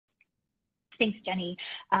Thanks, Jenny.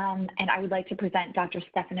 And I would like to present Dr.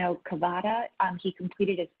 Stefano Ciavatta. He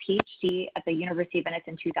completed his PhD at the University of Venice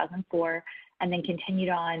in 2004 and then continued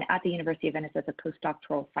on at the University of Venice as a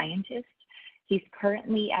postdoctoral scientist. He's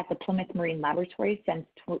currently at the Plymouth Marine Laboratory since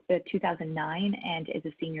 2009 and is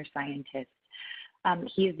a senior scientist.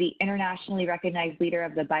 He is the internationally recognized leader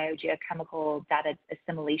of the biogeochemical data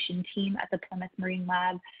assimilation team at the Plymouth Marine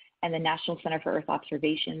Lab and the National Center for Earth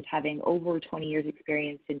Observations, having over 20 years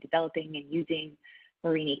experience in developing and using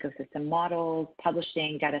marine ecosystem models,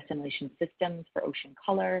 publishing data assimilation systems for ocean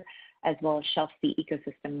color, as well as shelf sea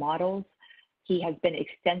ecosystem models. He has been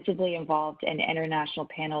extensively involved in international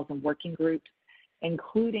panels and working groups,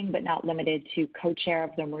 including but not limited to co-chair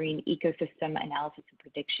of the Marine Ecosystem Analysis and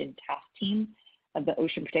Prediction Task Team of the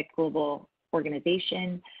Ocean Predict Global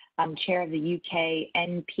Organization, chair of the UK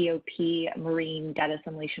NPOP Marine Data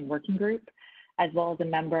Assimilation Working Group, as well as a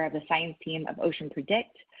member of the science team of Ocean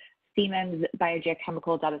Predict, CMEM's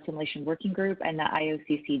Biogeochemical Data Assimilation Working Group, and the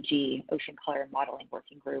IOCCG Ocean Color Modeling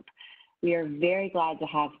Working Group. We are very glad to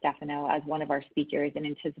have Stefano as one of our speakers in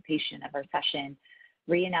anticipation of our session,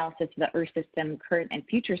 Reanalysis of the Earth System Current and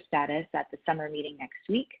Future Status, at the summer meeting next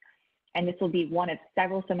week. And this will be one of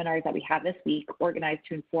several seminars that we have this week organized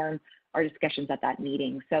to inform our discussions at that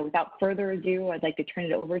meeting. So without further ado, I'd like to turn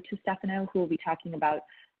it over to Stefano, who will be talking about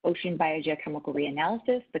ocean biogeochemical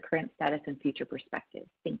reanalysis, the current status and future perspective.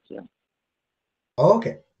 Thank you.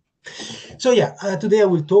 Okay. So yeah, today I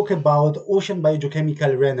will talk about ocean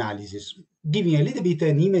biogeochemical reanalysis, giving a little bit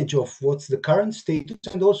an image of what's the current status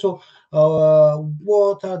and also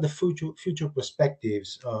what are the future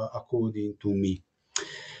perspectives according to me.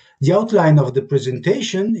 The outline of the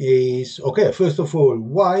presentation is, okay, first of all,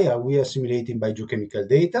 why are we assimilating biogeochemical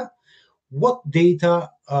data? What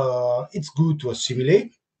data it's good to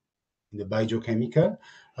assimilate in the biogeochemical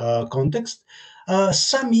context?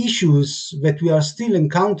 Some issues that we are still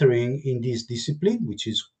encountering in this discipline, which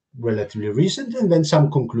is relatively recent, and then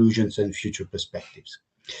some conclusions and future perspectives.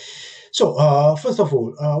 So, first of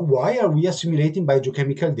all, why are we assimilating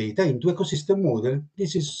biogeochemical data into ecosystem model?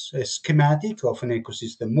 This is a schematic of an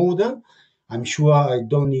ecosystem model. I'm sure I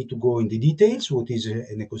don't need to go into details what is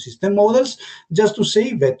an ecosystem models, just to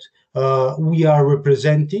say that we are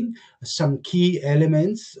representing some key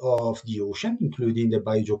elements of the ocean, including the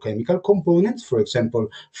biogeochemical components, for example,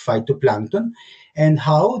 phytoplankton, and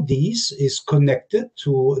how this is connected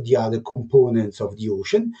to the other components of the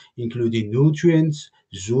ocean, including nutrients,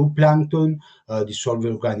 zooplankton, dissolved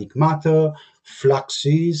organic matter,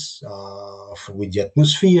 fluxes with the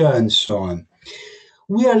atmosphere, and so on.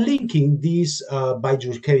 We are linking these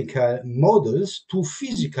biogeochemical models to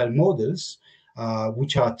physical models,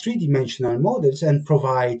 which are three-dimensional models, and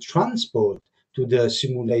provide transport to the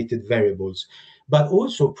simulated variables, but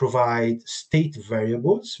also provide state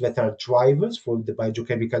variables that are drivers for the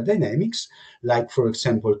biogeochemical dynamics, like, for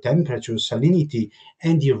example, temperature, salinity,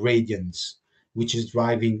 and irradiance, which is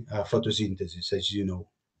driving photosynthesis, as you know.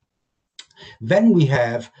 Then we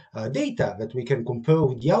have data that we can compare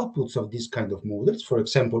with the outputs of these kind of models, for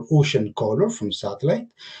example, ocean color from satellite,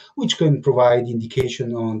 which can provide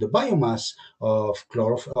indication on the biomass of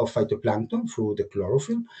phytoplankton through the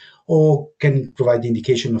chlorophyll, or can provide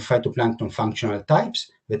indication of phytoplankton functional types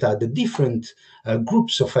that are the different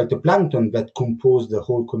groups of phytoplankton that compose the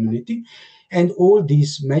whole community. And all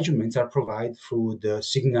these measurements are provided through the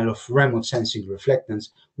signal of remote sensing reflectance,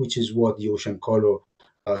 which is what the ocean color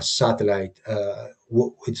satellite,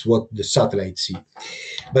 it's what the satellites see.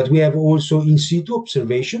 But we have also in situ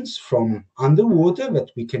observations from underwater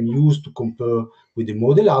that we can use to compare with the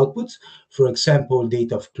model outputs. For example,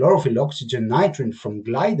 data of chlorophyll, oxygen, nitrogen from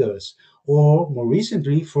gliders, or more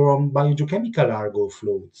recently from biogeochemical Argo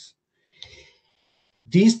floats.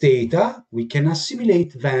 These data, we can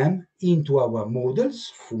assimilate them into our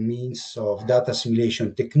models through means of data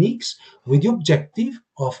assimilation techniques with the objective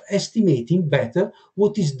of estimating better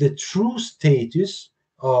what is the true status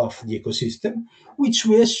of the ecosystem, which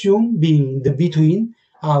we assume being the between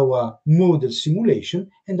our model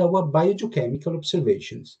simulation and our biogeochemical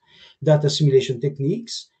observations. Data assimilation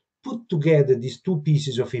techniques put together these two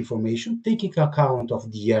pieces of information, taking account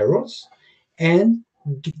of the errors and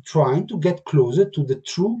trying to get closer to the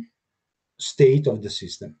true state of the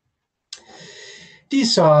system.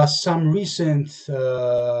 These are some recent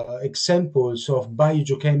examples of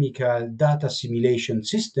biogeochemical data assimilation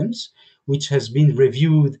systems, which has been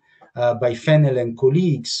reviewed by Fennell and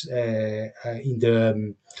colleagues in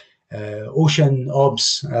the Ocean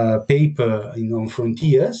OBS paper on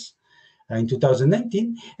Frontiers in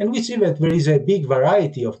 2019, and we see that there is a big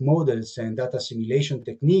variety of models and data assimilation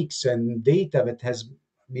techniques and data that has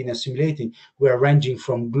been assimilating were ranging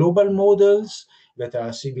from global models that are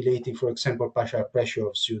assimilating, for example, partial pressure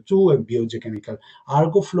of CO2 and biogeochemical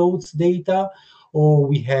argo flows data, or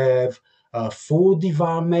we have 4D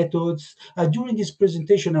VAR methods. During this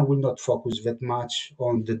presentation, I will not focus that much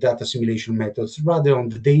on the data assimilation methods, rather on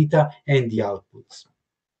the data and the outputs.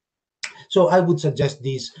 So I would suggest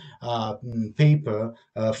this paper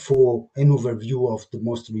for an overview of the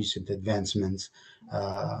most recent advancements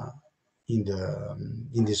in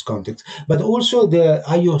this context, but also the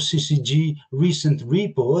IOCCG recent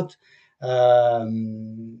report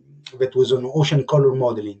that was on ocean color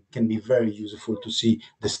modeling can be very useful to see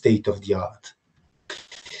the state of the art.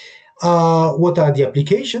 What are the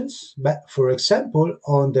applications? But for example,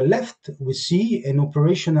 on the left, we see an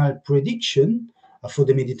operational prediction for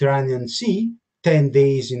the Mediterranean Sea 10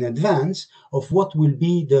 days in advance of what will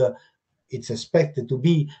be it's expected to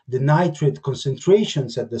be the nitrate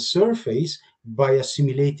concentrations at the surface by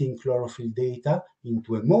assimilating chlorophyll data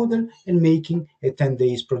into a model and making a 10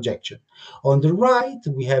 days projection. On the right,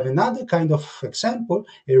 we have another kind of example,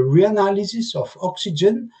 a reanalysis of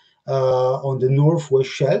oxygen on the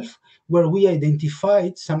Northwest Shelf, where we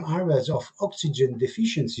identified some areas of oxygen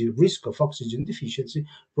deficiency, risk of oxygen deficiency,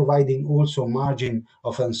 providing also margin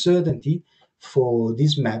of uncertainty for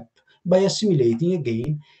this map by assimilating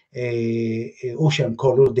again ocean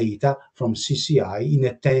color data from CCI in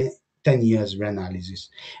a 10 years reanalysis.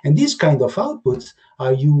 And these kind of outputs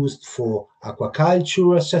are used for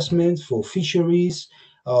aquaculture assessments, for fisheries,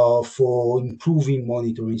 for improving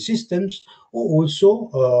monitoring systems, or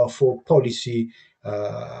also for policy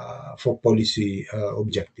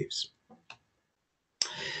objectives.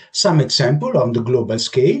 Some example on the global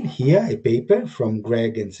scale, here a paper from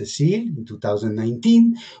Greg and Cecile in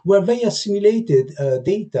 2019, where they assimilated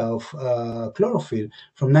data of chlorophyll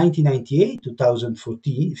from 1998 to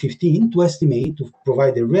 2015 to estimate, to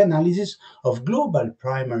provide a reanalysis of global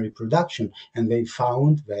primary production. And they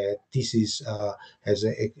found that this is has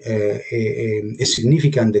a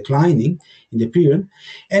significant declining in the period.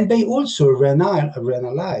 And they also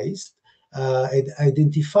reanalyzed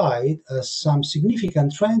identified some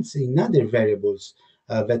significant trends in other variables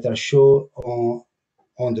that are shown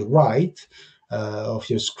on the right of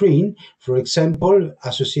your screen. For example,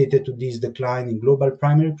 associated to this decline in global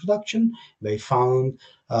primary production, they found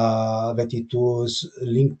that it was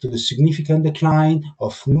linked to the significant decline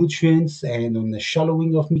of nutrients and on the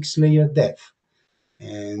shallowing of mixed layer depth.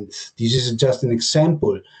 And this is just an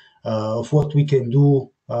example of what we can do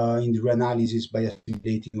in the reanalysis by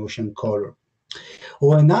assimilating ocean color.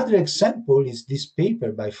 Or another example is this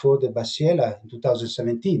paper by Ford and Basiela in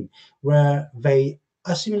 2017, where they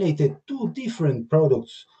assimilated two different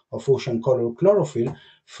products of ocean color chlorophyll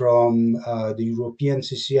from the European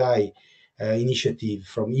CCI initiative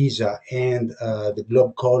from ESA and the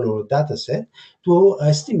Globe Color dataset to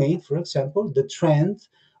estimate, for example, the trend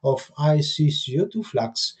of IC CO2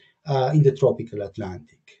 flux in the tropical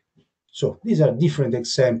Atlantic. So these are different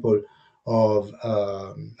examples of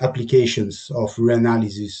applications of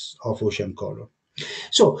reanalysis of ocean color.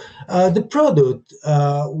 So the product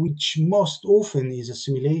which most often is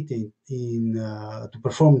assimilated in to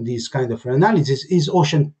perform this kind of reanalysis is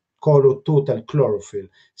ocean color total chlorophyll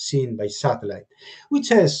seen by satellite, which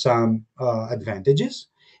has some advantages,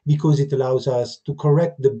 because it allows us to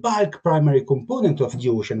correct the bulk primary component of the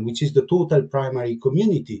ocean, which is the total primary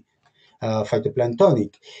community,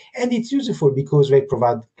 phytoplanktonic. And it's useful because they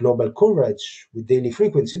provide global coverage with daily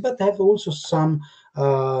frequency, but have also some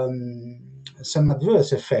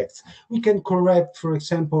adverse effects. We can correct, for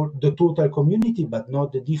example, the total community, but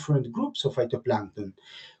not the different groups of phytoplankton.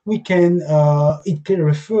 We can, it can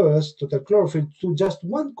refers total chlorophyll to just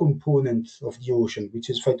one component of the ocean,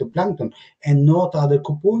 which is phytoplankton, and not other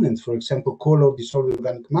components, for example, color dissolved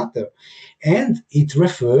organic matter. And it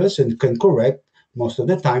refers and can correct most of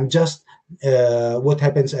the time just what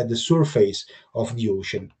happens at the surface of the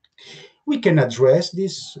ocean. We can address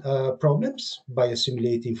these problems by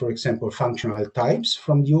assimilating, for example, functional types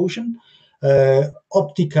from the ocean,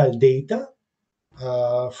 optical data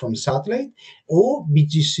from satellite, or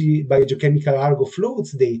BGC, biogeochemical argo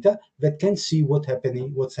flows data that can see what's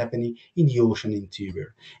happening in the ocean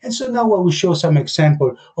interior. And so now I will show some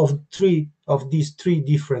example of these three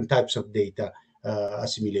different types of data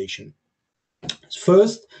assimilation.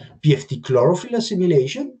 First, PFT chlorophyll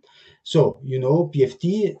assimilation. So, you know,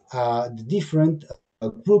 PFT are the different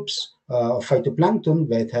groups of phytoplankton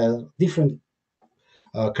that have different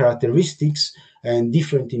characteristics and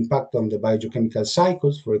different impact on the biogeochemical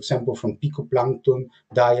cycles, for example, from picoplankton,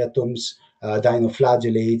 diatoms,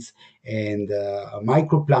 dinoflagellates, and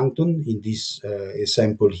microplankton in this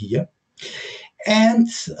example here. And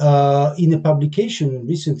in a publication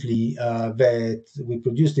recently that we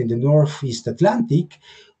produced in the Northeast Atlantic,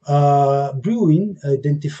 Bruin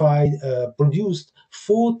produced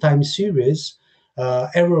 4 time series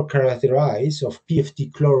error characterized of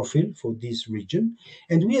PFT chlorophyll for this region,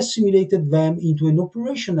 and we assimilated them into an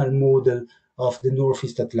operational model of the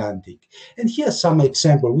Northeast Atlantic. And here's some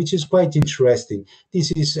example, which is quite interesting.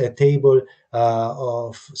 This is a table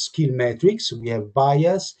of skill metrics. We have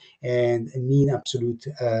bias and mean absolute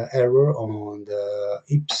error on the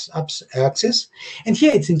axis. And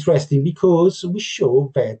here it's interesting because we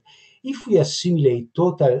show that if we assimilate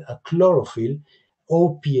total chlorophyll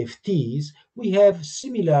or PFTs, we have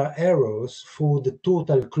similar errors for the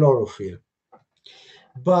total chlorophyll.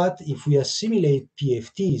 But if we assimilate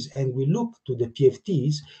PFTs and we look to the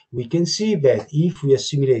PFTs, we can see that if we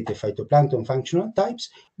assimilate the phytoplankton functional types,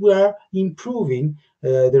 we are improving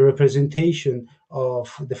the representation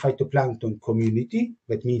of the phytoplankton community,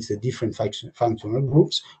 that means the different functional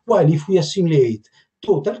groups, while if we assimilate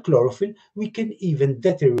total chlorophyll, we can even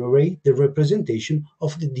deteriorate the representation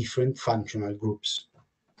of the different functional groups.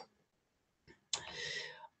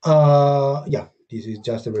 Yeah, this is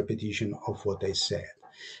just a repetition of what I said.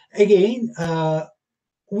 Again,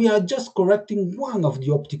 we are just correcting one of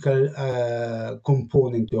the optical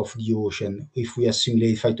component of the ocean if we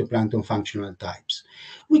assimilate phytoplankton functional types.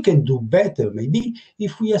 We can do better maybe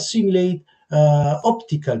if we assimilate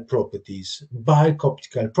optical properties, bulk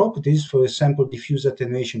optical properties, for example, diffuse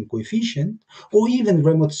attenuation coefficient, or even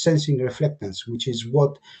remote sensing reflectance, which is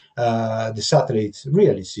what the satellites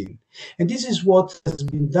really see. And this is what has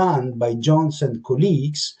been done by Jones and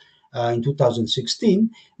colleagues in 2016.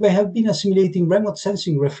 They have been assimilating remote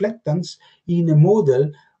sensing reflectance in a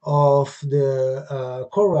model of the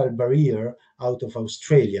coral barrier out of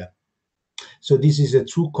Australia. So this is a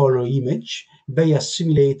true color image. They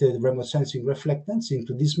assimilated remote sensing reflectance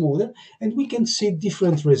into this model, and we can see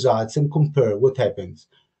different results and compare what happens.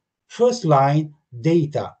 First line,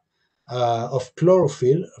 data of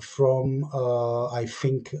chlorophyll from, I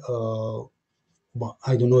think, well,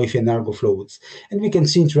 I don't know if Enargo floats. And we can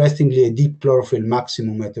see, interestingly, a deep chlorophyll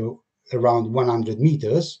maximum at around 100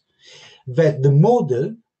 meters, that the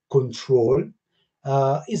model control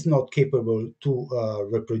is not capable to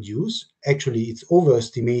reproduce. Actually, it's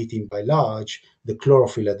overestimating by large the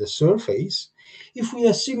chlorophyll at the surface. If we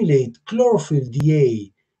assimilate chlorophyll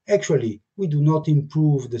DA, actually, we do not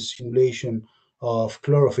improve the simulation of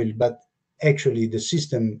chlorophyll, but actually the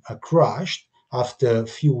system crashed after a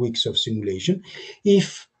few weeks of simulation.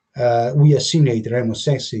 If we assimilate remote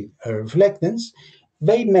sensing reflectance,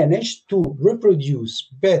 they managed to reproduce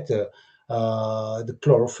better the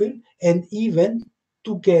chlorophyll and even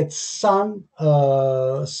to get some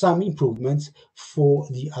improvements for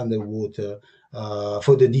the underwater,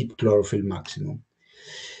 for the deep chlorophyll maximum.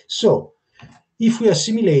 So if we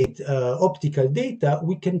assimilate optical data,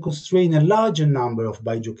 we can constrain a larger number of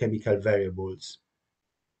biogeochemical variables.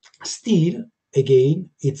 Still, again,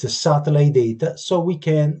 it's a satellite data, so we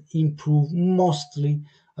can improve mostly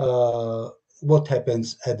what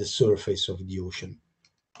happens at the surface of the ocean.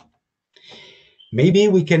 Maybe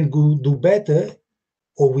we can do better,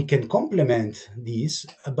 or we can complement this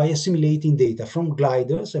by assimilating data from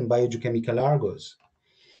gliders and biogeochemical argos.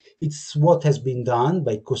 It's what has been done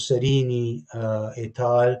by Cossarini et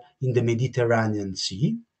al. In the Mediterranean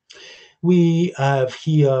Sea. We have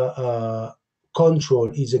here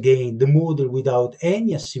control is again the model without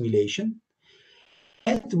any assimilation.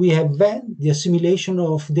 And we have then the assimilation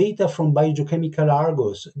of data from biogeochemical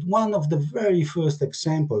argos, one of the very first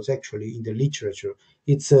examples actually in the literature.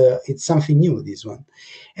 It's something new, this one.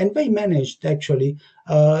 And they managed actually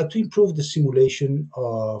to improve the simulation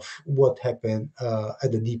of what happened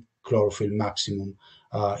at the deep chlorophyll maximum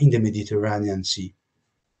in the Mediterranean Sea.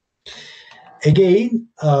 Again,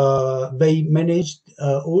 they managed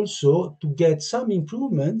also to get some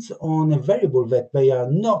improvements on a variable that they are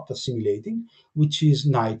not assimilating, which is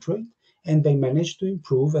nitrate, and they managed to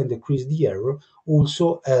improve and decrease the error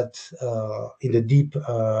also at in the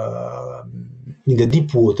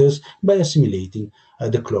deep waters by assimilating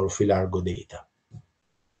the chlorophyll argo data.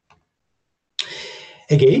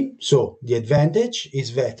 Again, so the advantage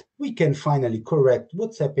is that we can finally correct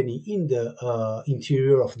what's happening in the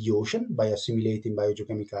interior of the ocean by assimilating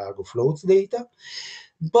biogeochemical argo floats data,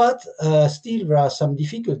 but still there are some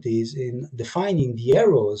difficulties in defining the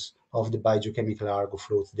errors of the biogeochemical argo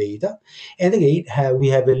floats data. And again, we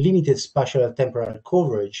have a limited spatial temporal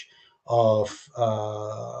coverage of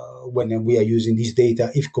when we are using this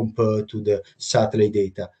data if compared to the satellite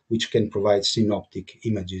data, which can provide synoptic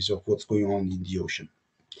images of what's going on in the ocean.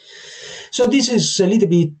 So this is a little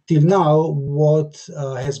bit till now what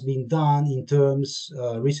has been done in terms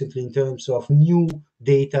recently in terms of new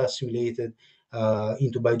data simulated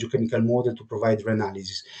into biogeochemical model to provide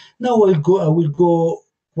reanalysis. Now I will go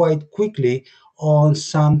quite quickly on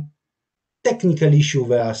some technical issue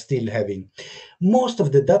we are still having. Most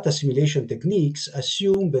of the data simulation techniques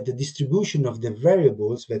assume that the distribution of the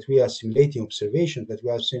variables that we are simulating, observation that we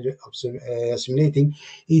are simulating,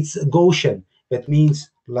 it's Gaussian. That means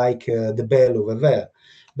like the bell over there.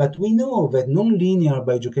 But we know that nonlinear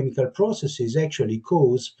biogeochemical processes actually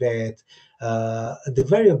cause that the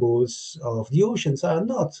variables of the oceans are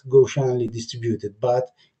not Gaussianly distributed, but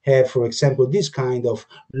have, for example, this kind of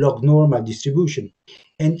log normal distribution.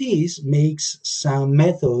 And this makes some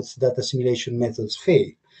methods, data simulation methods, fail.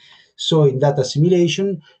 So in data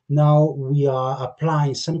simulation, now we are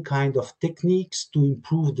applying some kind of techniques to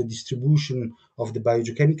improve the distribution of the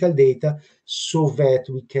biogeochemical data so that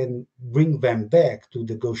we can bring them back to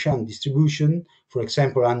the Gaussian distribution, for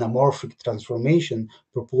example, anamorphic transformation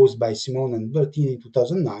proposed by Simone and Bertini in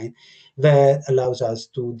 2009, that allows us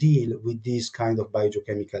to deal with this kind of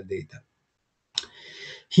biogeochemical data.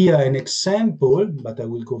 Here an example, but I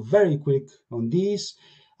will go very quick on this.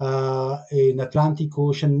 An Atlantic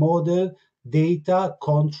Ocean model, data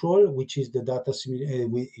control, which is the data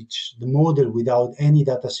which the model without any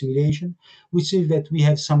data simulation. We see that we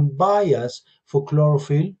have some bias for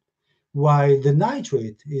chlorophyll, while the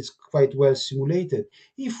nitrate is quite well simulated.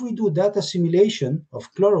 If we do data simulation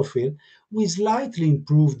of chlorophyll, we slightly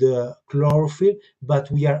improve the chlorophyll, but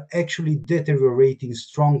we are actually deteriorating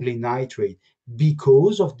strongly nitrate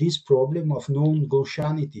because of this problem of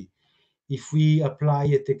non-Gaussianity. If we apply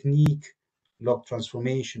a technique, log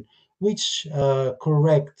transformation, which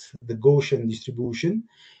correct the Gaussian distribution,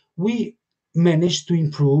 we managed to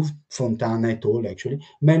improve, Fontana et al. Actually,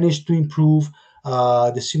 managed to improve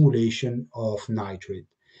the simulation of nitrate.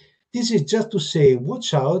 This is just to say,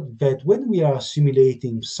 watch out that when we are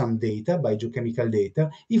simulating some data, biogeochemical data,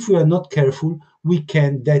 if we are not careful, we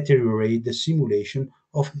can deteriorate the simulation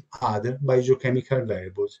of other biogeochemical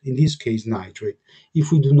variables, in this case nitrate,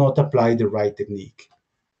 if we do not apply the right technique.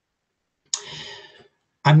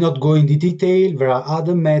 I'm not going into detail. There are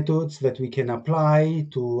other methods that we can apply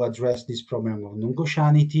to address this problem of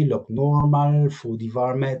non-Gaussianity, log normal,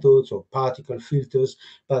 Faux-Divar methods, or particle filters,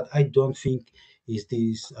 but I don't think is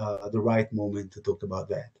this the right moment to talk about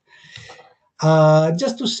that.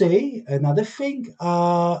 Just to say another thing,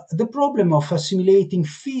 the problem of assimilating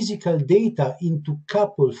physical data into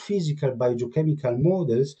coupled physical biogeochemical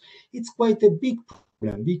models, it's quite a big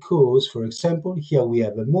problem because, for example, here we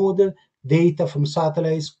have a model, data from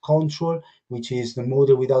satellites, control, which is the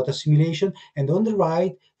model without assimilation, and on the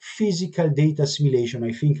right, physical data simulation,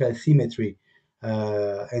 I think altimetry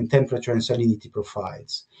and temperature and salinity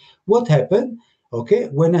profiles. What happened? Okay,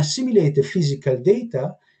 when I simulate the physical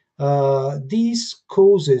data, this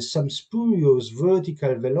causes some spurious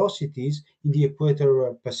vertical velocities in the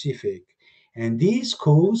equatorial Pacific, and these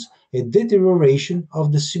cause a deterioration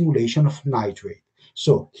of the simulation of nitrate.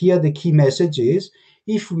 So here the key message is,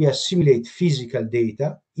 if we assimilate physical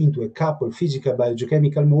data into a coupled physical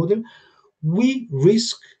biogeochemical model, we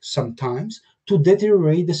risk sometimes to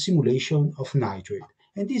deteriorate the simulation of nitrate.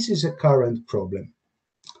 And this is a current problem,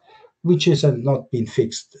 which has not been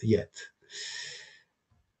fixed yet.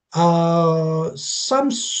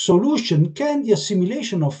 Some solution, can the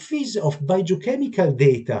assimilation of biogeochemical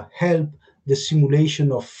data help the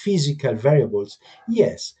simulation of physical variables?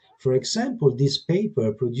 Yes. For example, this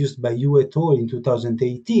paper produced by Yu et al. In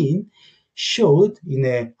 2018 showed in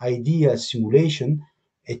an ideal simulation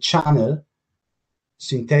a channel,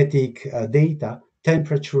 synthetic data,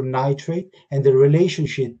 temperature, nitrate, and the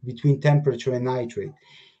relationship between temperature and nitrate.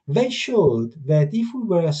 They showed that if we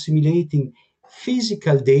were assimilating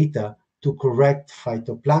physical data to correct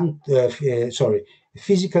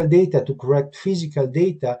physical data to correct physical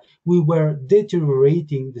data, we were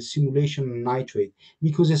deteriorating the simulation of nitrate,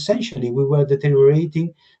 because essentially we were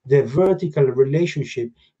deteriorating the vertical relationship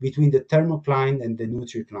between the thermocline and the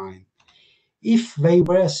nucleocline. If they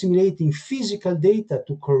were assimilating physical data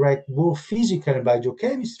to correct both physical and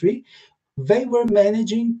biochemistry, they were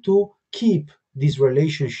managing to keep this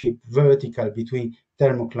relationship vertical between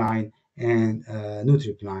thermocline and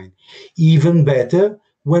nucleocline. Even better,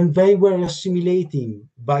 when they were assimilating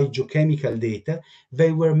biogeochemical data,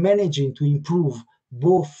 they were managing to improve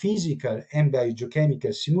both physical and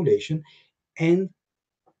biogeochemical simulation and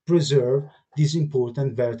preserve this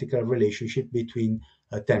important vertical relationship between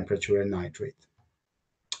temperature and nitrate.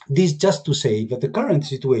 This just to say that the current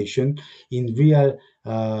situation in real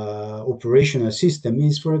operational system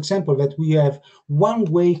is, for example, that we have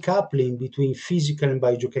one-way coupling between physical and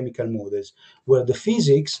biogeochemical models, where the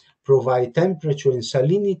physics provide temperature and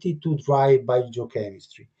salinity to drive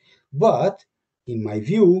biogeochemistry. But, in my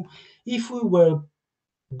view, if we were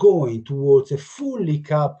going towards a fully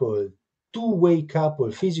coupled, two-way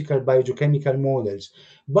coupled physical biogeochemical models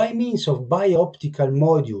by means of bioptical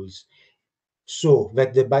modules, so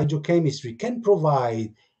that the biochemistry can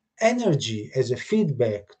provide energy as a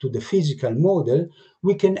feedback to the physical model,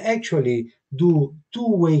 we can actually do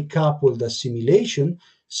two-way coupled assimilation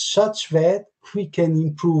such that we can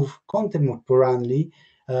improve contemporaneously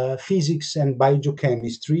physics and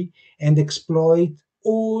biochemistry and exploit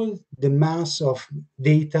all the mass of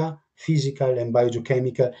data, physical and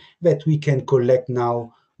biochemical, that we can collect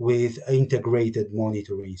now with integrated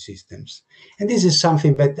monitoring systems. And this is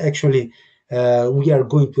something that actually we are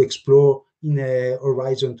going to explore in a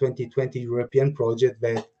Horizon 2020 European project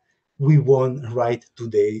that we won right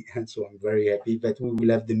today. And so I'm very happy that we will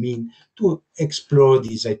have the mean to explore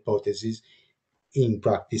these hypotheses in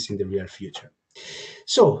practice in the real future.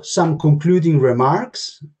 So some concluding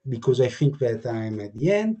remarks, because I think that I'm at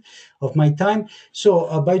the end of my time. So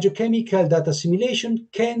biogeochemical data simulation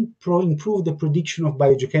can improve the prediction of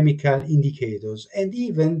biogeochemical indicators and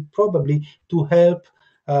even probably to help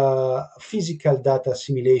physical data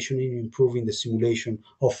simulation in improving the simulation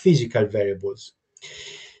of physical variables.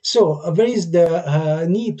 So there is the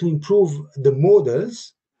need to improve the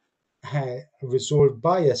models, resolve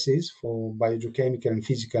biases for biogeochemical and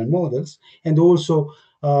physical models, and also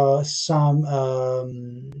some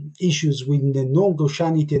issues with the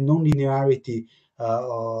non-Gaussianity and non-linearity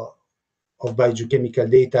of biogeochemical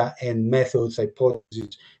data and methods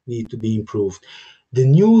hypotheses need to be improved. The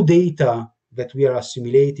new data that we are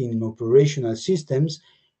assimilating in operational systems,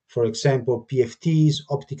 for example, PFTs,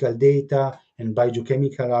 optical data, and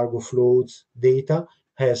biogeochemical Argo flows data,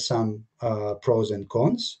 has some pros and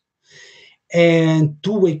cons. And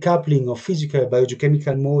two-way coupling of physical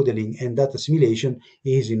biogeochemical modeling and data simulation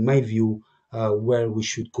is, in my view, where we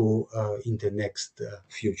should go in the next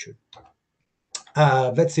future.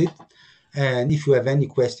 That's it. And if you have any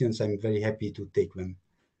questions, I'm very happy to take them.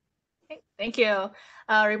 Okay, thank you.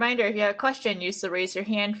 Reminder, if you have a question, use the raise your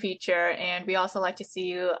hand feature. And we also like to see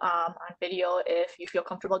you on video if you feel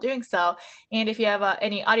comfortable doing so. And if you have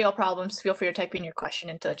any audio problems, feel free to type in your question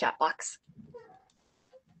into the chat box.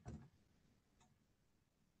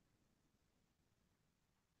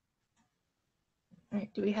 All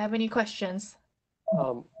right, do we have any questions?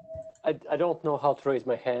 I don't know how to raise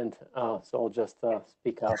my hand, so I'll just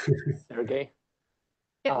speak up. Sergey?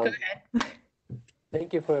 Yep, go ahead.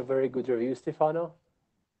 Thank you for a very good review, Stefano.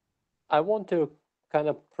 I want to kind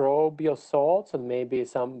of probe your thoughts, and maybe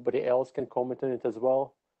somebody else can comment on it as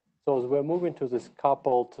well. So as we're moving to this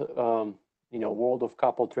coupled, world of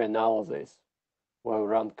coupled reanalysis, where we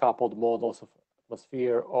run coupled models of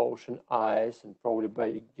atmosphere, ocean, ice, and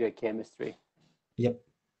probably biochemistry. Yep.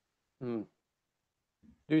 Do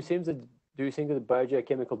you think that the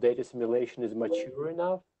biogeochemical data simulation is mature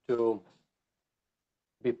enough to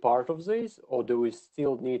be part of this, or do we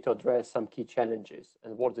still need to address some key challenges,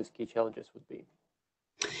 and what these key challenges would be?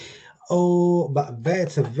 Oh, but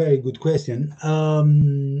that's a very good question.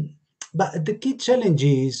 But the key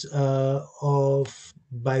challenges of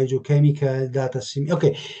biogeochemical data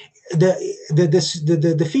okay,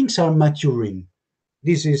 the things are maturing.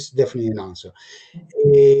 This is definitely an answer.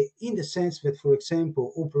 In the sense that, for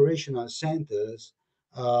example, operational centers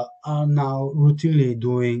are now routinely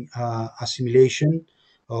doing assimilation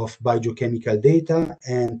of biogeochemical data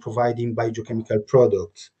and providing biogeochemical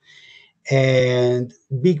products. And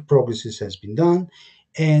big progresses has been done.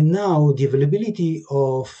 And now the availability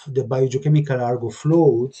of the biogeochemical Argo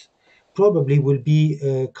flows probably will be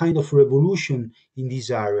a kind of revolution in this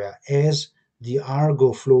area, as the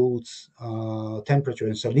Argo flows temperature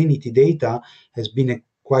and salinity data has been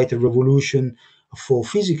quite a revolution for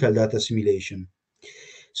physical data simulation.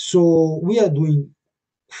 So we are doing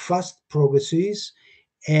fast progresses.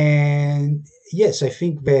 And yes, I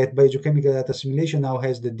think that biogeochemical data simulation now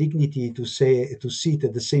has the dignity to sit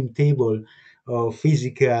at the same table of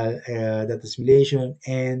physical data simulation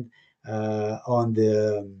and on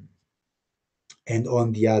the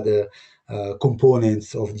other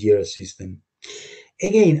components of the Earth system.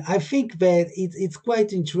 Again, I think that it's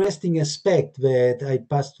quite interesting aspect that I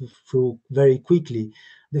passed through very quickly.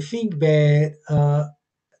 The thing that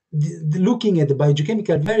looking at the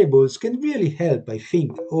biogeochemical variables can really help, I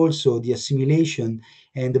think, also the assimilation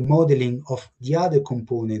and the modeling of the other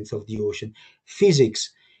components of the ocean.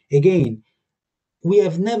 Physics, again, we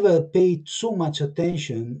have never paid so much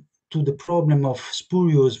attention to the problem of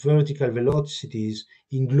spurious vertical velocities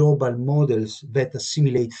in global models that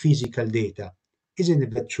assimilate physical data.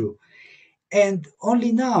 Isn't that true? And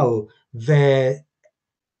only now that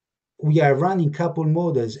we are running couple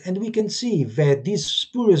models, and we can see that these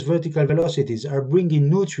spurious vertical velocities are bringing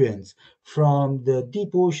nutrients from the deep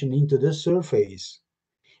ocean into the surface.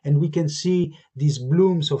 And we can see these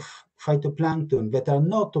blooms of phytoplankton that are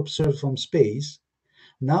not observed from space.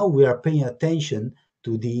 Now we are paying attention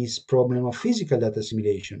to this problem of physical data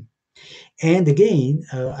assimilation. And again,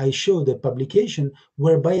 I showed a publication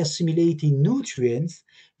where by assimilating nutrients,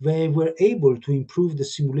 they were able to improve the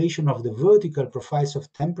simulation of the vertical profiles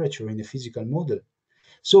of temperature in a physical model.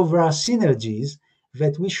 So there are synergies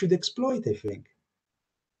that we should exploit, I think.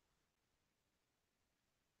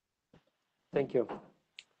 Thank you.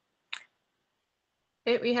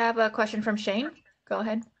 We have a question from Shane. Go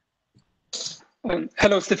ahead.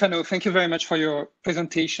 Hello, Stefano. Thank you very much for your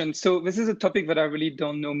presentation. So this is a topic that I really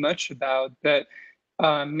don't know much about, but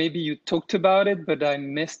maybe you talked about it, but I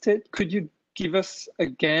missed it. Could you give us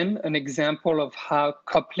again an example of how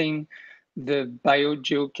coupling the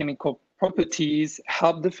biogeochemical properties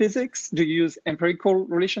help the physics? Do you use empirical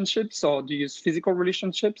relationships or do you use physical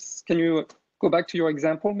relationships? Can you go back to your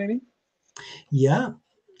example, maybe? Yeah,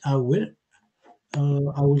 I will.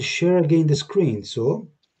 I will share again the screen. So,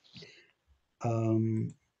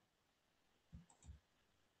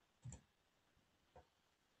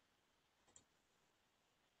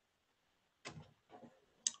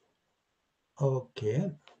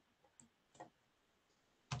 okay.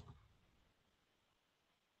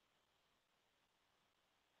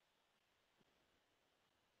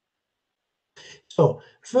 So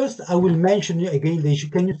first, I will mention again the issue.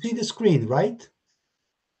 Can you see the screen, right?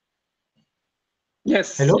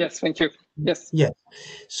 Yes. Hello? Yes. Thank you. Yes. Yes.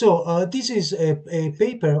 So this is a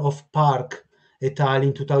paper of Park et al.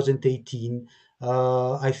 In 2018.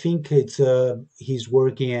 I think it's he's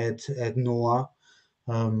working at NOAA,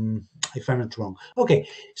 if I'm not wrong. Okay.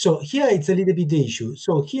 So here it's a little bit the issue.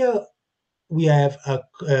 So here we have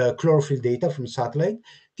chlorophyll data from satellite.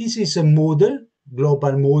 This is a model,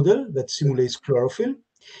 global model that simulates chlorophyll.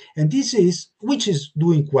 And this is, which is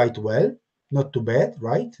doing quite well, not too bad,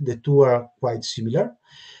 right? The two are quite similar.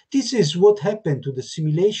 This is what happened to the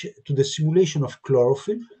simulation of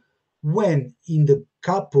chlorophyll when in the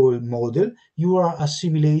couple model you are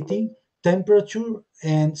assimilating temperature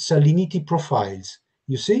and salinity profiles.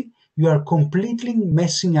 You see, you are completely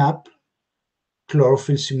messing up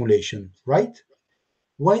chlorophyll simulation, right?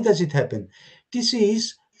 Why does it happen? This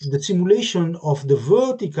is the simulation of the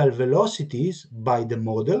vertical velocities by the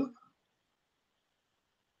model.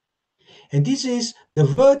 And this is the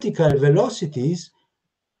vertical velocities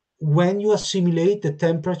when you assimilate the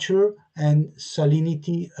temperature and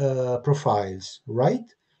salinity profiles, right?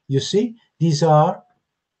 You see, these are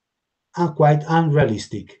quite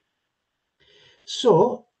unrealistic.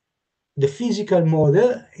 So the physical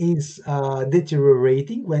model is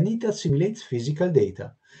deteriorating when it assimilates physical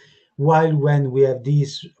data. While when we have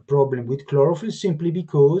this problem with chlorophyll, simply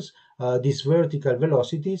because these vertical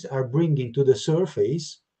velocities are bringing to the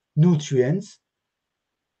surface nutrients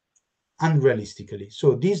unrealistically.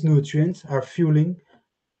 So these nutrients are fueling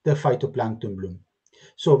the phytoplankton bloom.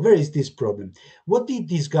 So where is this problem? What did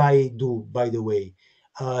this guy do, by the way,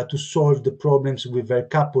 to solve the problems with their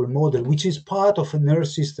couple model, which is part of an Earth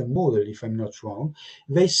system model, if I'm not wrong?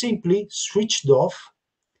 They simply switched off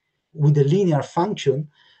with a linear function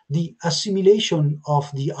the assimilation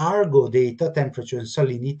of the Argo data, temperature and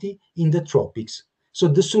salinity, in the tropics. So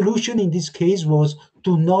the solution in this case was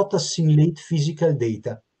to not assimilate physical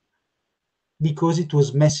data because it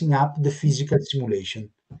was messing up the physical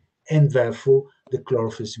simulation and therefore the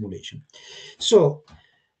chlorophyll simulation. So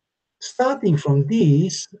starting from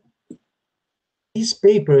this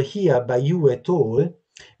paper here by you et al.,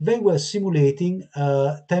 they were simulating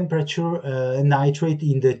temperature nitrate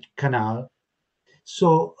in the canal.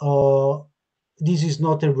 So this is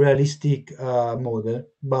not a realistic model,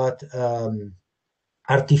 but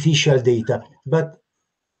artificial data, but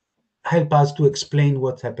help us to explain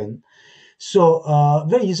what happened. So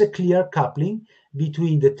there is a clear coupling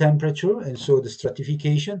between the temperature, and so the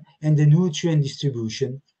stratification, and the nutrient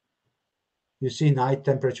distribution. You see, night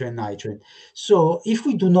temperature and nitrate. So if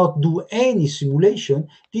we do not do any simulation,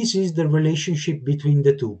 this is the relationship between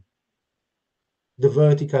the two. The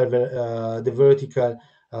vertical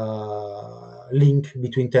link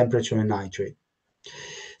between temperature and nitrate.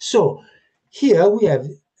 So here we have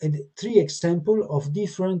 3 examples of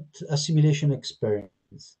different assimilation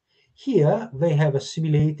experiments. Here they have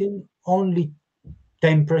assimilating only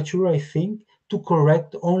temperature, I think, to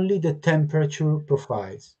correct only the temperature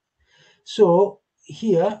profiles. So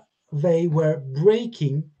here they were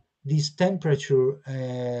breaking this temperature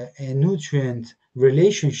and nutrient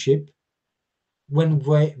relationship when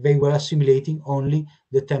they were assimilating only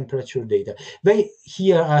the temperature data.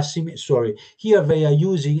 Here they are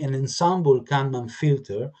using an ensemble Kalman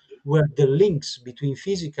filter where the links between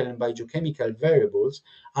physical and biogeochemical variables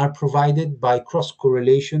are provided by cross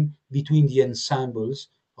correlation between the ensembles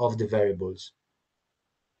of the variables.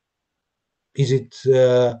 Is it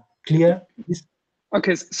clear?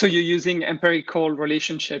 Okay, so you're using empirical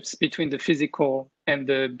relationships between the physical and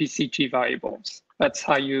the BCG variables. That's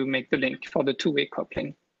how you make the link for the two-way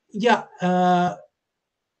coupling. Yeah.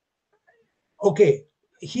 Okay.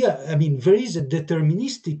 Here, I mean, there is a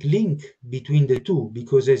deterministic link between the two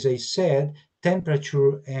because, as I said,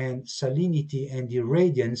 temperature and salinity and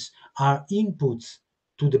irradiance are inputs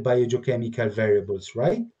to the biogeochemical variables,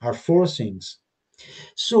 right? Are forcings.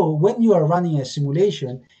 So when you are running a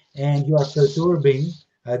simulation and you are perturbing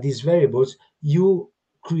these variables, you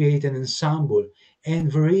create an ensemble.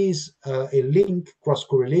 And there is a link,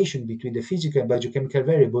 cross-correlation between the physical and biogeochemical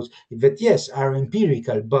variables that, yes, are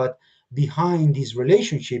empirical, but behind this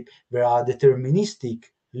relationship, there are deterministic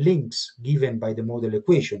links given by the model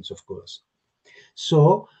equations, of course.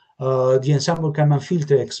 So the ensemble Kalman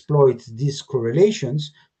filter exploits these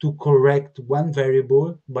correlations to correct one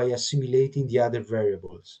variable by assimilating the other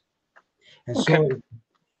variables. And Okay. so,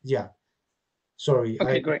 yeah, sorry,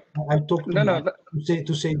 Okay, great. I talked too much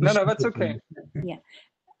to say this. No, that's okay. Yeah.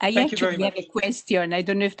 I Thank you very actually have much. a question. I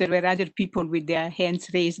don't know if there were other people with their hands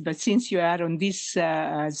raised, but since you are on this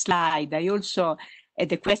slide, I also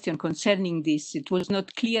had a question concerning this. It was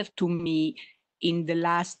not clear to me in the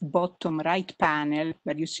last bottom right panel,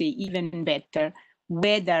 where you say even better,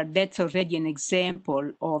 whether that's already an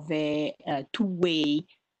example of a two-way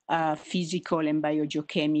physical and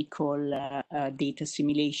biogeochemical data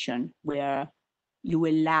simulation, where you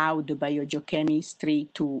allow the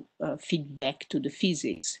biogeochemistry to feed back to the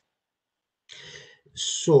physics.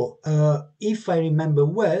 So, if I remember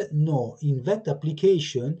well, no, in that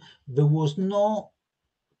application, there was no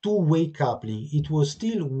two-way coupling. It was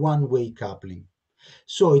still one-way coupling.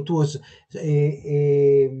 So it was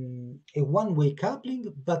a one-way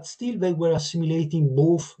coupling, but still they were assimilating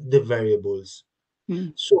both the variables.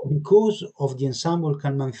 So because of the ensemble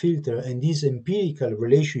Kalman filter and these empirical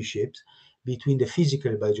relationships between the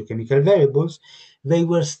physical and biogeochemical variables, they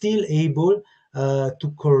were still able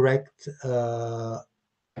to correct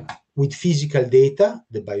with physical data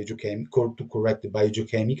the biogeochemical to correct the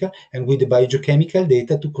biogeochemical, and with the biogeochemical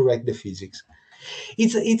data to correct the physics.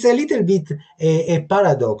 It's a little bit a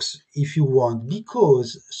paradox, if you want,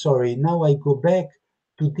 because, sorry, now I go back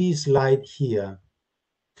to this slide here.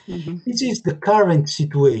 This is the current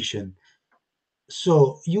situation.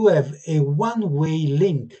 So you have a one-way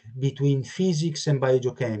link between physics and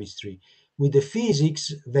biogeochemistry, with the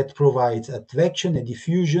physics that provides advection and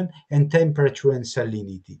diffusion and temperature and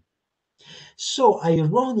salinity. So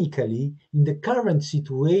ironically, in the current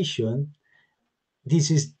situation, this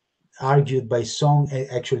is argued by Song,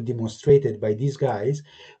 actually demonstrated by these guys,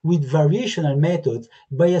 with variational methods,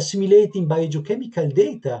 by assimilating biogeochemical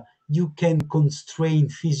data, you can constrain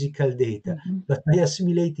physical data. But by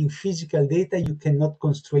assimilating physical data, you cannot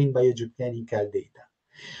constrain biogeochemical data.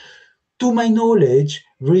 To my knowledge,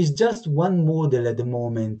 there is just one model at the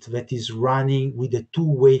moment that is running with a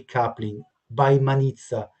two-way coupling by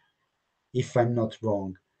Manizza, if I'm not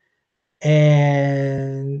wrong.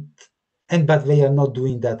 But they are not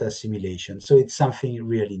doing data assimilation. So it's something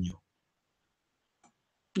really new.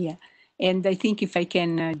 Yeah. And I think if I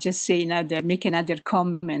can just say make another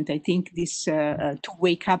comment, I think this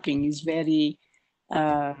two-way coupling is very,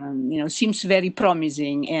 seems very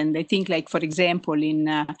promising. And I think, like, for example, in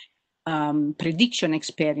prediction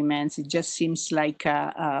experiments, it just seems like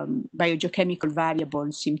biogeochemical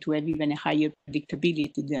variables seem to have even a higher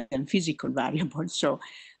predictability than physical variables. So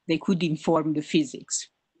they could inform the physics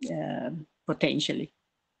potentially.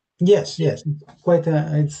 Yes, it's quite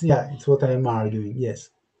it's what I am arguing. Yes.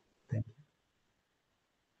 Thank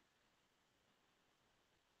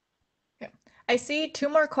you. I see two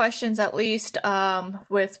more questions at least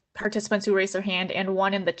with participants who raised their hand and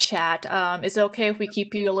one in the chat. Is it okay if we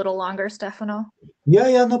keep you a little longer, Stefano?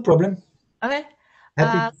 Yeah, no problem. Okay.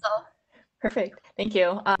 Happy. So perfect. Thank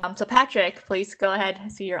you. So Patrick, please go ahead. I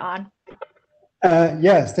see you're on.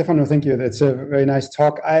 Yeah, Stefano, thank you. That's a very nice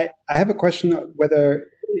talk. I have a question whether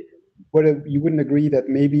you wouldn't agree that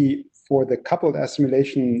maybe for the coupled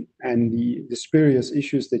assimilation and the spurious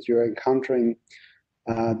issues that you're encountering,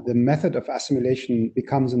 the method of assimilation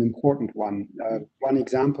becomes an important one. One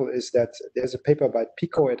example is that there's a paper by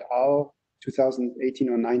Pico et al. 2018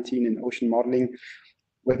 or 19 in ocean modeling,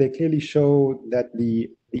 where they clearly show that the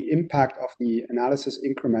impact of the analysis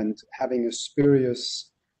increment having a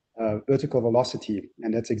spurious vertical velocity,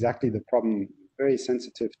 and that's exactly the problem, very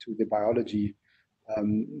sensitive to the biology,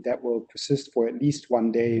 that will persist for at least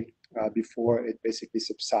one day before it basically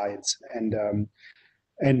subsides. And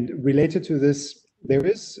related to this, there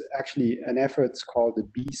is actually an effort called the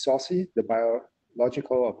BSOSI, the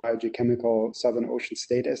Biological or Biogeochemical Southern Ocean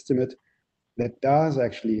State Estimate, that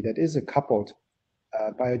is a coupled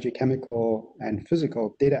biogeochemical and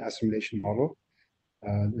physical data assimilation model.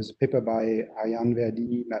 There's a paper by Arjan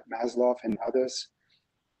Verdi, Matt Maslov, and others,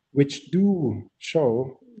 which do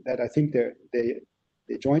show that I think they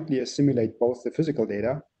jointly assimilate both the physical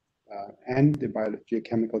data and the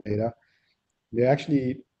biogeochemical data. They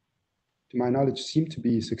actually, to my knowledge, seem to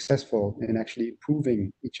be successful in actually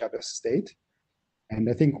improving each other's state. And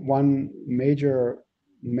I think one major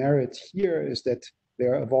merit here is that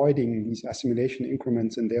they're avoiding these assimilation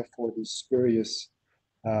increments and therefore these spurious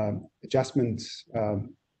adjustment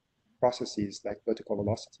processes like vertical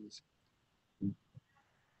velocities.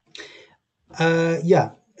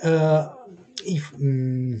 Yeah.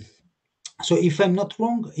 So if I'm not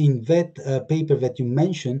wrong, in that paper that you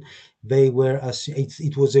mentioned, they were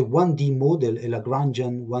it was a 1D model, a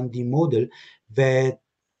Lagrangian 1D model that,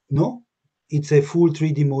 no, it's a full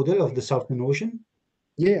 3D model of the Southern Ocean.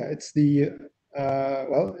 Yeah, it's the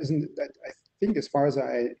well, isn't it, I think as far as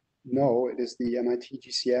I know, it is the MIT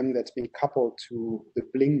GCM that's been coupled to the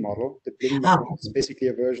BLING model. The BLING model is basically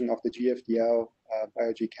a version of the GFDL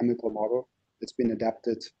biogeochemical model that's been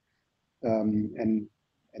adapted and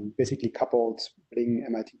basically coupled BLING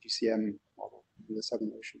MIT GCM model in the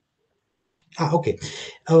Southern Ocean. Okay.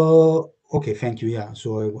 Okay, thank you. Yeah,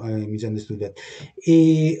 so I misunderstood that.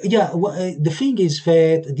 The thing is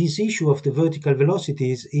that this issue of the vertical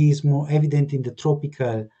velocities is more evident in the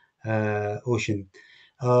tropical ocean.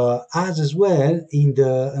 As well in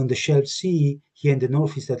the Shelf Sea here in the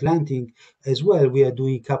Northeast Atlantic as well, we are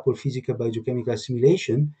doing couple physical biogeochemical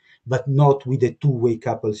simulation, but not with a two-way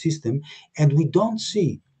couple system, and we don't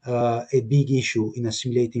see a big issue in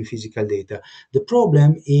assimilating physical data. The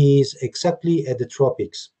problem is exactly at the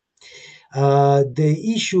tropics.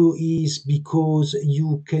 The issue is because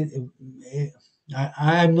you can.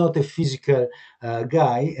 I'm not a physical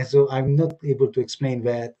guy, and so I'm not able to explain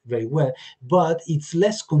that very well. But it's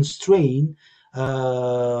less constrained.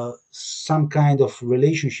 Some kind of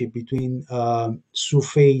relationship between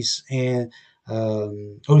surface and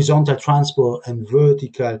horizontal transport and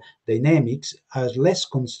vertical dynamics are less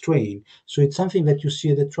constrained. So it's something that you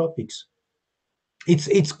see at the tropics.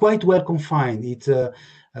 It's quite well confined. It has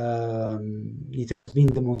been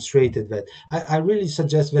demonstrated that I really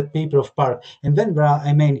suggest that paper of Park. And then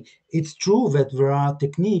it's true that there are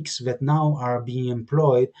techniques that now are being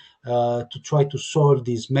employed to try to solve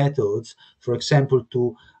these methods. For example,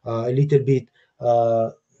 to a little bit,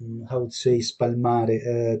 how would say,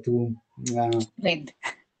 spalmare, to Spread.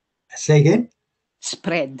 Say again?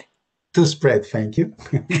 Spread. To spread, thank you.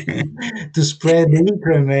 To spread the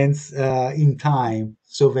increments in time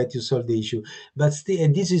so that you solve the issue. But still,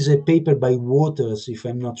 and this is a paper by Waters, if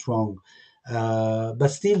I'm not wrong. But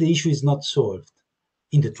still, the issue is not solved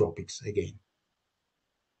in the tropics again.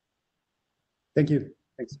 Thank you.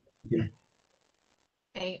 Thanks. Yeah.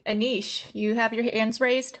 Hey, Anish, you have your hands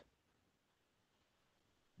raised?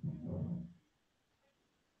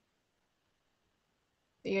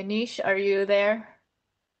 Anish, are you there?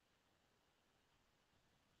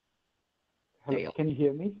 Hello, can you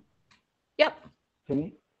hear me? Yep. Can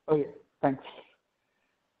you? Okay, thanks.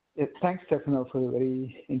 Yeah, thanks, Stefano, for a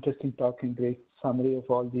very interesting talk and great summary of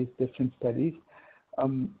all these different studies.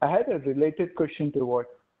 I had a related question to what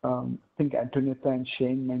I think Antonietta and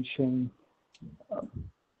Shane mentioned,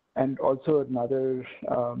 and also another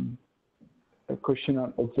a question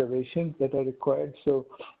on observations that are required. So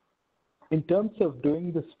in terms of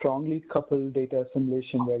doing the strongly coupled data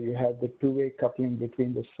assimilation where you have the two-way coupling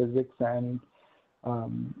between the physics and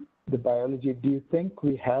the biology, do you think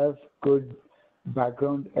we have good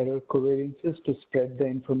background error covariances to spread the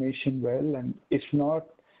information well? And if not,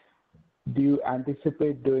 do you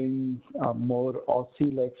anticipate doing more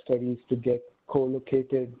Aussie-like studies to get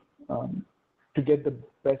co-located, to get the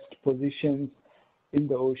best positions in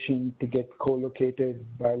the ocean, to get co-located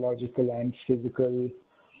biological and physical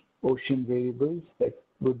ocean variables that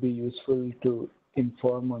would be useful to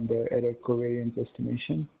inform on the error covariance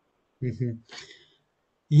estimation? Mm-hmm.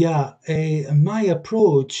 Yeah, my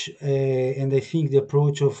approach, and I think the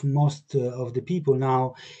approach of most of the people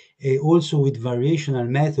now, Also with variational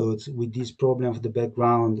methods, with this problem of the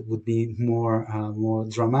background would be more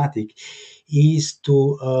dramatic, is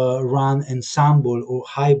to run ensemble or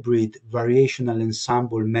hybrid variational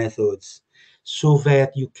ensemble methods, so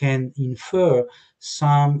that you can infer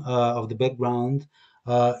some of the background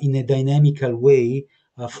in a dynamical way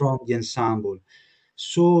from the ensemble.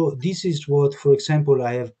 So this is what, for example,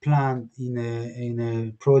 I have planned in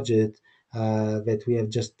a project that we have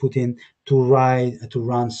just put in to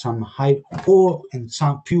run some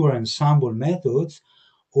some pure ensemble methods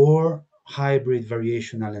or hybrid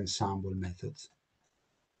variational ensemble methods.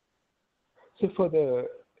 So for the,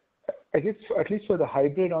 I guess at least for the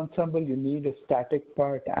hybrid ensemble, you need a static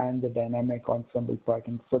part and the dynamic ensemble part.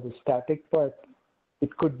 And for the static part,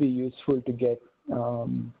 it could be useful to get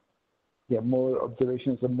more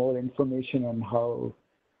observations or more information on how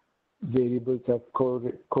variables are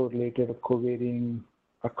correlated or covariating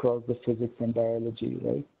across the physics and biology,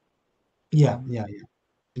 right? Yeah.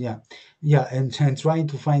 And trying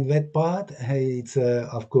to find that part, it's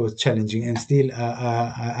of course challenging, and still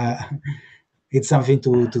it's something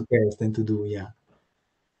to test and to do. Yeah.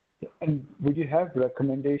 And would you have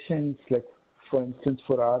recommendations, like for instance,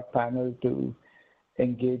 for our panel to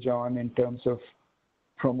engage on in terms of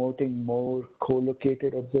promoting more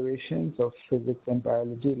co-located observations of physics and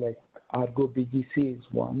biology, like Argo BGC is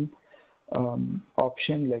one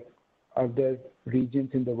option. Like, are there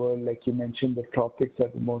regions in the world, like you mentioned, the tropics are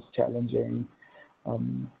the most challenging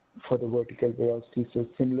for the vertical velocity. So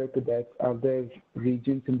similar to that, are there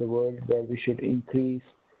regions in the world where we should increase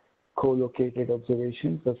co-located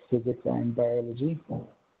observations of physics and biology?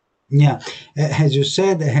 Yeah, as you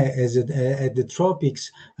said, at the tropics,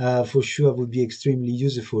 for sure would be extremely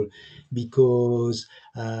useful, because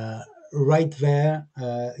right there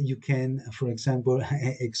you can, for example,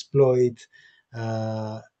 exploit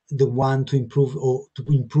the one to improve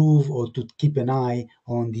or to keep an eye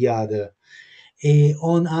on the other.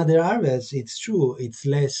 On other areas, it's true, it's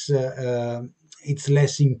less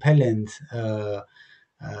impellent.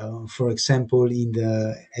 For example,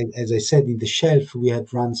 as I said, in the shelf, we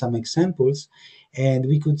had run some examples, and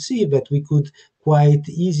we could see that we could quite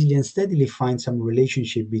easily and steadily find some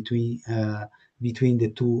relationship between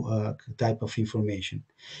the two type of information.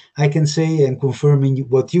 I can say, and confirming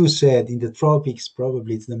what you said, in the tropics,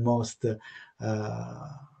 probably it's the most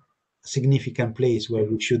significant place where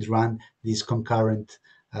we should run these concurrent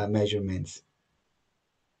measurements.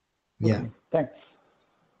 Yeah. Okay, thanks.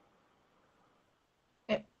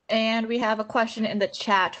 And we have a question in the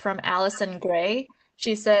chat from Allison Gray.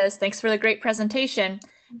 She says, thanks for the great presentation.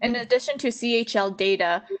 In addition to CHL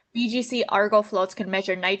data, BGC Argo floats can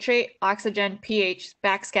measure nitrate, oxygen, pH,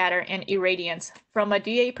 backscatter, and irradiance. From a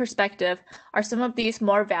DA perspective, are some of these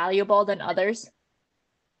more valuable than others?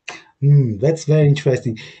 That's very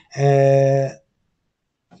interesting. Me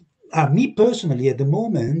personally, at the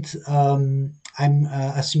moment, I'm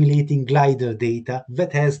assimilating glider data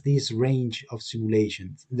that has this range of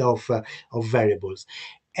simulations of variables.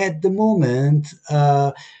 At the moment,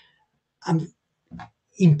 I'm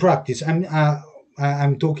in practice.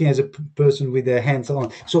 I'm talking as a person with a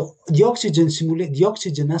hands-on. So the oxygen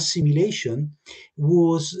assimilation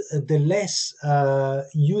was the less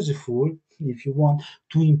useful, if you want,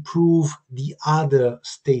 to improve the other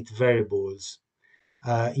state variables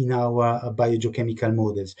in our biogeochemical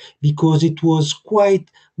models, because it was quite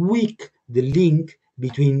weak, the link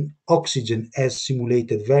between oxygen as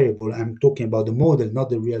simulated variable, I'm talking about the model, not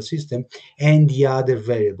the real system, and the other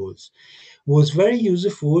variables. Was very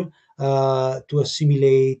useful to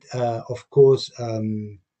assimilate, of course,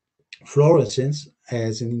 fluorescence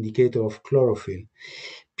as an indicator of chlorophyll.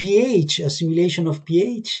 pH, assimilation of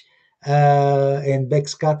pH and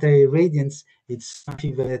backscatter irradiance, it's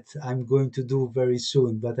something that I'm going to do very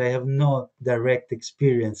soon, but I have no direct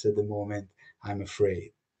experience at the moment, I'm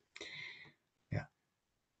afraid. Yeah.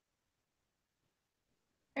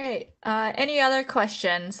 Great. Any other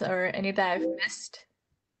questions or any that I've missed?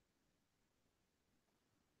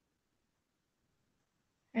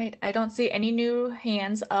 Right, I don't see any new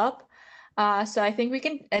hands up. So I think we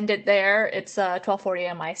can end it there. It's 12:40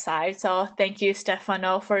 on my side. So thank you,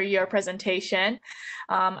 Stefano, for your presentation.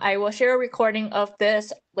 I will share a recording of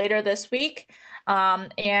this later this week.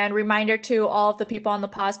 And reminder to all of the people on the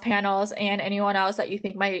pause panels and anyone else that you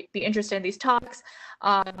think might be interested in these talks.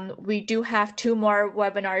 We do have 2 more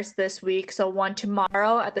webinars this week. So one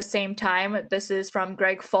tomorrow at the same time. This is from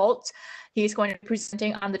Greg Foltz. He's going to be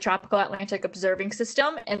presenting on the Tropical Atlantic Observing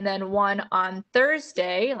System, and then one on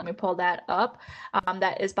Thursday, let me pull that up,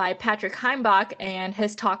 that is by Patrick Heimbach, and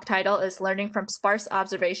his talk title is Learning from Sparse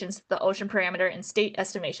Observations, the Ocean Parameter and State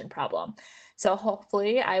Estimation Problem. So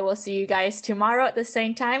hopefully I will see you guys tomorrow at the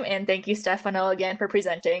same time. And thank you, Stefano, again for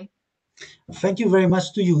presenting. Thank you very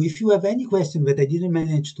much to you. If you have any question that I didn't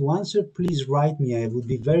manage to answer, please write me. I would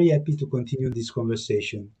be very happy to continue this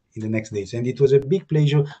conversation in the next days. And it was a big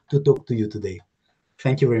pleasure to talk to you today.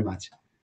 Thank you very much.